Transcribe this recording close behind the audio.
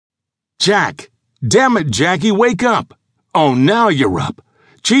Jack! Damn it, Jackie, wake up! Oh, now you're up.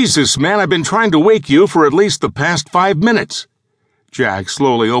 Jesus, man, I've been trying to wake you for at least the past 5 minutes. Jack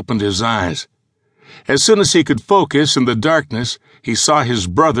slowly opened his eyes. As soon as he could focus in the darkness, he saw his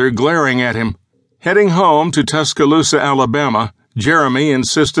brother glaring at him. Heading home to Tuscaloosa, Alabama, Jeremy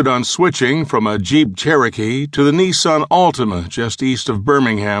insisted on switching from a Jeep Cherokee to the Nissan Altima just east of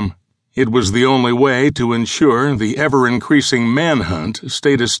Birmingham. It was the only way to ensure the ever-increasing manhunt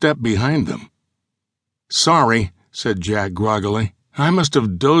stayed a step behind them. "Sorry," said Jack groggily. "I must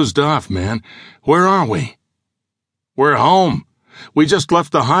have dozed off, man. Where are we?" "We're home. We just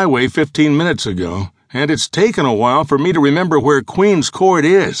left the highway 15 minutes ago, and it's taken a while for me to remember where Queen's Court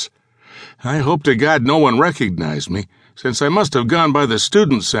is. I hope to God no one recognized me, since I must have gone by the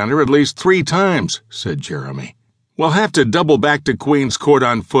student center at least 3 times, said Jeremy. "We'll have to double back to Queen's Court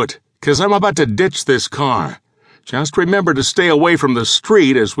on foot, 'cause I'm about to ditch this car. Just remember to stay away from the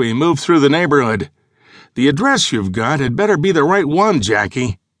street as we move through the neighborhood. The address you've got had better be the right one,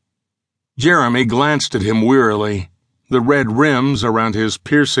 Jackie." Jeremy glanced at him wearily. The red rims around his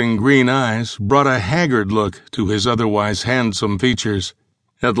piercing green eyes brought a haggard look to his otherwise handsome features.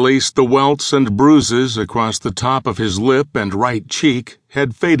 At least the welts and bruises across the top of his lip and right cheek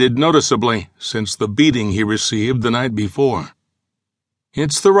had faded noticeably since the beating he received the night before.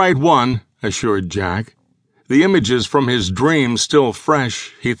 "It's the right one," assured Jack. The images from his dream still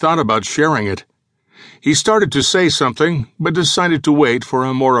fresh, he thought about sharing it. He started to say something, but decided to wait for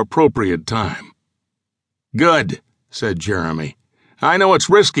a more appropriate time. "Good," said Jeremy. "I know it's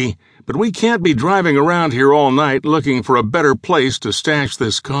risky, but we can't be driving around here all night looking for a better place to stash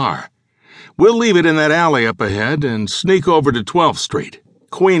this car. We'll leave it in that alley up ahead and sneak over to 12th Street.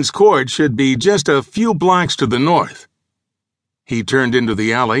 Queen's Court should be just a few blocks to the north." He turned into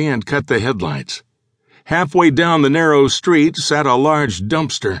the alley and cut the headlights. Halfway down the narrow street sat a large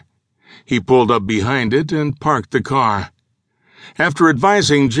dumpster. He pulled up behind it and parked the car. After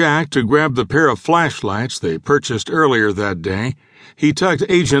advising Jack to grab the pair of flashlights they purchased earlier that day, he tucked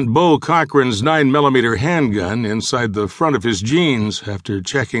Agent Bo Cochran's 9mm handgun inside the front of his jeans after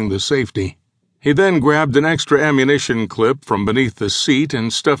checking the safety. He then grabbed an extra ammunition clip from beneath the seat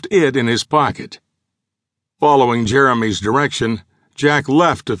and stuffed it in his pocket. Following Jeremy's direction, Jack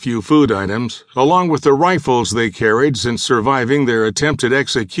left a few food items, along with the rifles they carried since surviving their attempted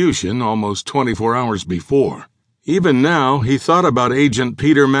execution almost 24 hours before. Even now, he thought about Agent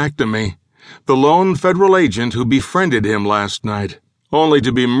Peter McNamee, the lone federal agent who befriended him last night, only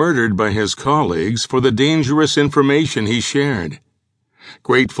to be murdered by his colleagues for the dangerous information he shared.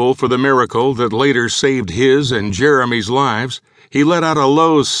 Grateful for the miracle that later saved his and Jeremy's lives, he let out a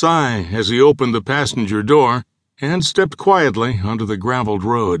low sigh as he opened the passenger door and stepped quietly onto the graveled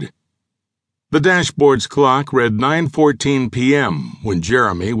road. The dashboard's clock read 9:14 p.m. when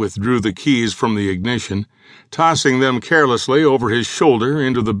Jeremy withdrew the keys from the ignition, tossing them carelessly over his shoulder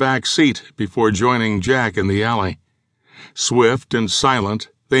into the back seat before joining Jack in the alley. Swift and silent,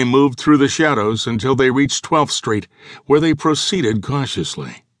 they moved through the shadows until they reached 12th Street, where they proceeded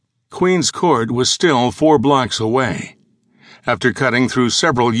cautiously. Queen's Court was still 4 blocks away. After cutting through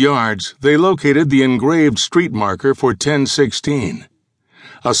several yards, they located the engraved street marker for 1016.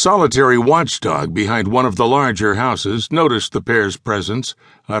 A solitary watchdog behind one of the larger houses noticed the pair's presence,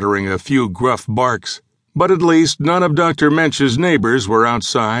 uttering a few gruff barks. But at least none of Dr. Mensch's neighbors were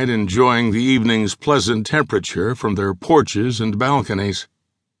outside enjoying the evening's pleasant temperature from their porches and balconies.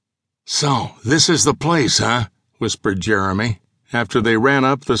 "So, this is the place, huh?" whispered Jeremy, after they ran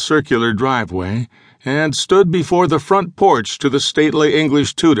up the circular driveway and stood before the front porch to the stately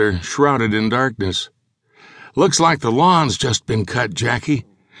English tutor shrouded in darkness. "Looks like the lawn's just been cut, Jackie.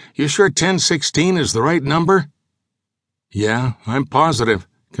 You sure 1016 is the right number?" "Yeah, I'm positive,"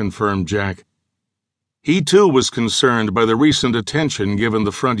 confirmed Jack. He too was concerned by the recent attention given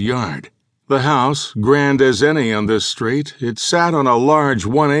the front yard. The house, grand as any on this street, it sat on a large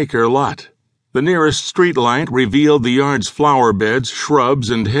 1-acre lot. The nearest street light revealed the yard's flower beds, shrubs,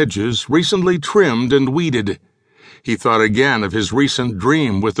 and hedges recently trimmed and weeded. He thought again of his recent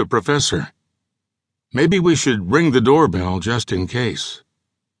dream with the professor. "Maybe we should ring the doorbell just in case."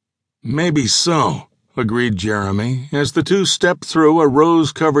 "Maybe so," agreed Jeremy, as the two stepped through a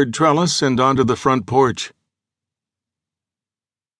rose-covered trellis and onto the front porch.